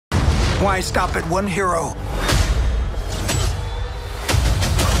Why stop at one hero?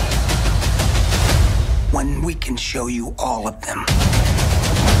 When we can show you all of them.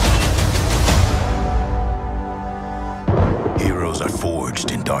 Heroes are forged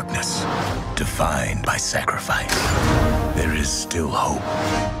in darkness, defined by sacrifice. There is still hope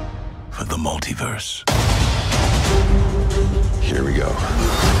for the multiverse. Here we go.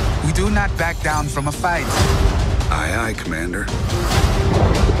 We do not back down from a fight. Aye, aye, Commander.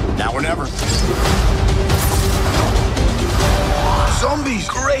 Now or never. Zombies!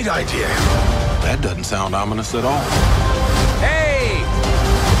 Great idea! That doesn't sound ominous at all. Hey!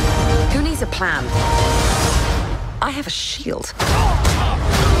 Who needs a plan? I have a shield.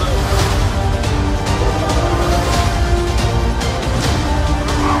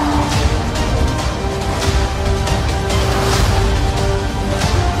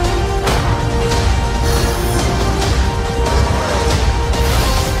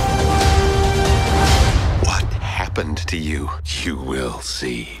 What happened to you? You will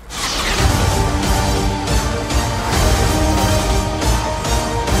see.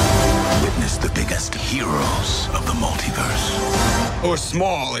 Witness the biggest heroes of the multiverse. Or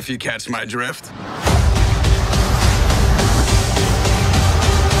small, if you catch my drift.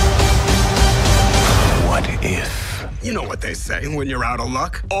 What if? You know what they say when you're out of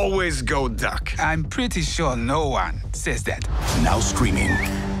luck. Always go duck. I'm pretty sure no one says that. Now streaming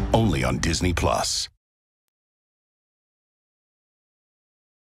only on Disney Plus.